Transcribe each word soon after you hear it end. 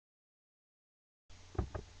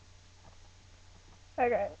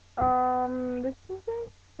Okay. This is a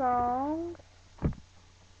song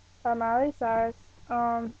by Miley Cyrus.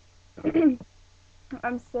 Um,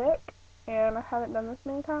 I'm sick and I haven't done this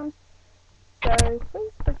many times, so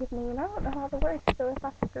please forgive me. And I don't know how to words, so if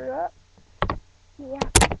I screw up, yeah,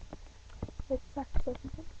 it's actually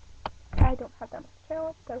I don't have that much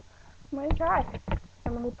talent, so I'm gonna try.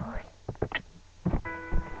 I'm gonna be bored.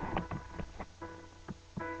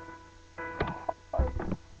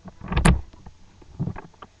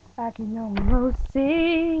 I can almost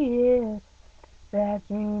see it. That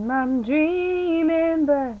dream I'm dreaming,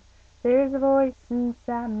 but there's a voice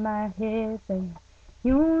inside my head saying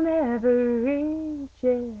you'll never reach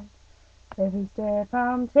it. Every step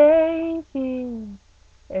I'm taking,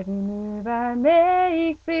 every move I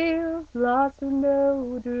make feels lost with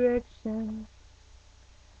no direction.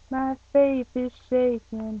 My faith is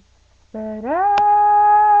shaking, but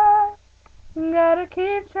I gotta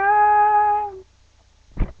keep trying.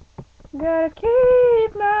 Gotta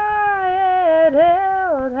keep my head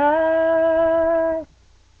held high.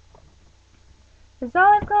 There's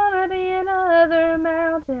always gonna be another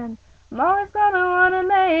mountain. I'm always gonna wanna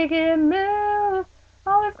make it move.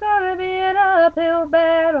 Always gonna be an uphill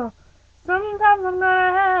battle. Sometimes I'm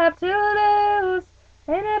gonna have to lose.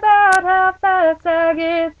 Ain't about how fast I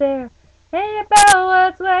get there. Ain't about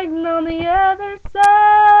what's waiting on the other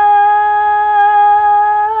side.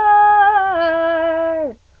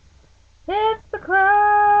 It's the climb.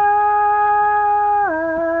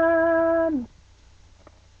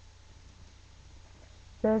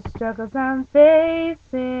 The struggles I'm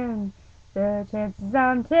facing, the chances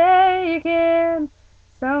I'm taking,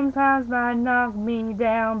 sometimes might knock me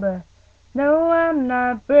down, but no, I'm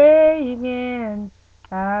not breaking.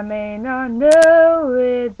 I may not know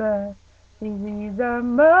it, but these are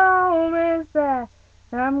moments that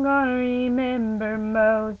I'm gonna remember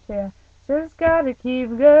most. Yeah, just gotta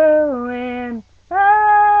keep going.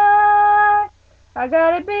 I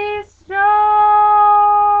gotta be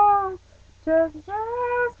strong. Just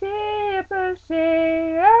keep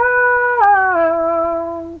pushing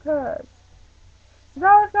on, 'cause there's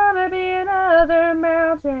always gonna be another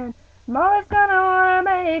mountain. I'm always gonna wanna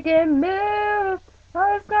make it move.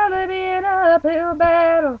 Always gonna be an uphill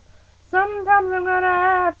battle. Sometimes I'm gonna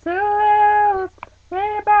have to lose.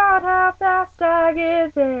 Ain't about how fast I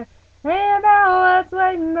get there. Ain't about what's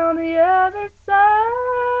waiting on the other side.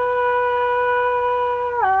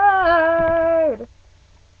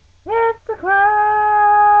 It's the climb.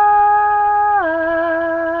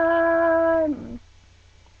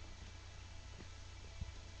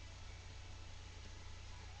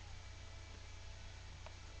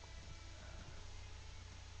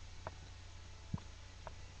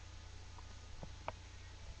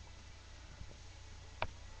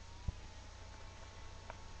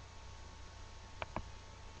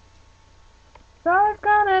 There's always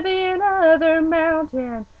gonna be another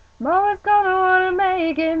mountain. I'm always gonna wanna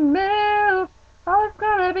make it move. Always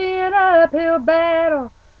gonna be an uphill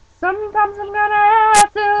battle. Sometimes I'm gonna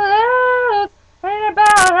have to lose. Ain't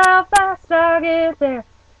about how fast I get there.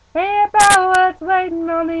 Ain't about what's waiting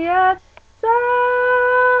on the other side.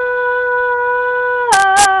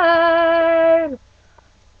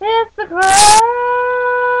 It's the climb.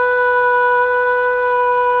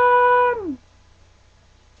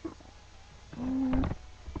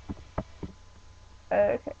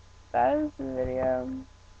 Okay, that is the video.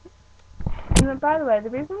 And by the way, the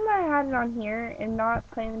reason I had it on here and not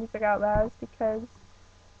playing the music out loud is because,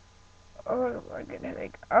 oh my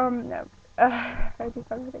goodness, no, I do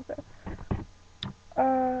something like that.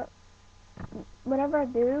 Whenever I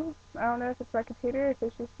do, I don't know if it's my computer, if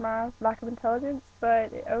it's just my lack of intelligence,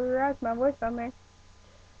 but it overrides my voice on there.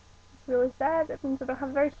 It's really sad. That means I don't have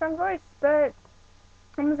a very strong voice, but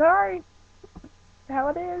I'm sorry. It's how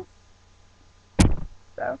it is.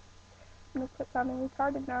 So, I'm gonna put something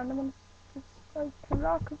retarded now and I'm gonna just turn it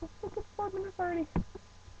off because it's like 4 minutes already.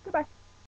 Goodbye.